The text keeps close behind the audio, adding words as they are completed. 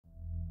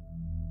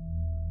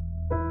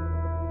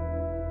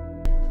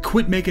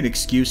Quit making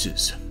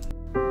excuses,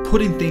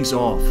 putting things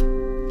off,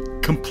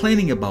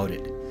 complaining about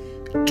it,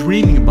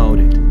 dreaming about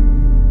it,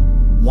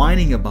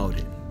 whining about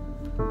it,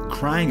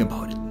 crying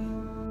about it,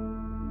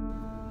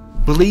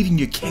 believing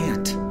you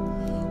can't,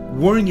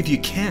 worrying if you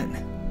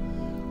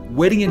can,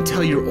 waiting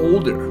until you're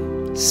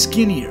older,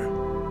 skinnier,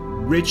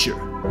 richer,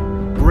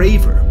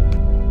 braver,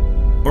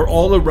 or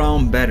all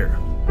around better.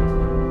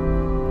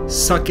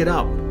 Suck it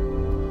up.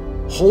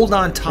 Hold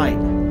on tight.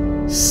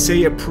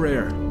 Say a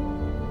prayer.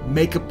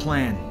 Make a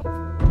plan.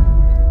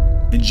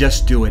 And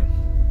just do it.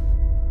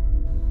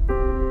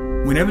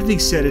 When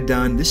everything's said and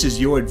done, this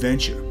is your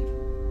adventure.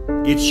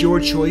 It's your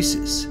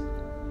choices.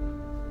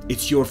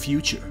 It's your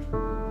future.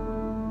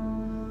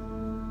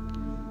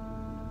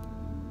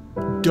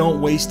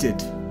 Don't waste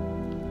it.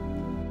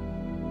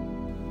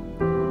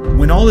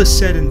 When all is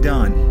said and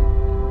done,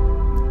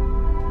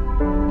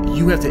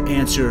 you have to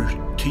answer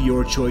to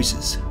your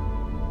choices.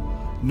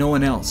 No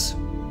one else.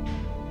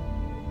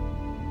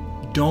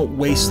 Don't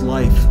waste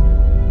life.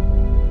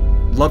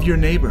 Love your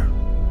neighbor.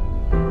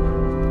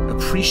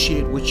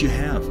 Appreciate what you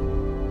have.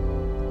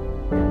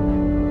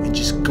 And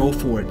just go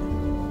for it.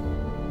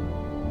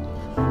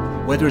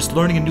 Whether it's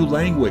learning a new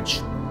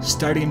language,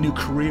 starting a new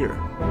career,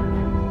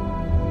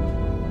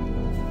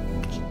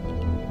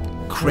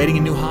 creating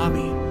a new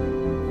hobby,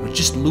 or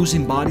just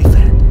losing body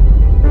fat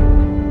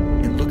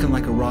and looking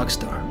like a rock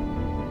star.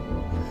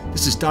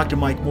 This is Dr.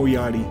 Mike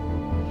Moriearty.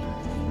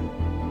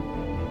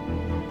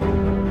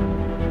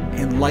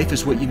 And life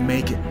is what you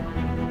make it.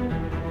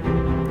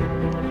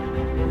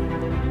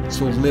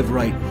 So live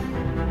right.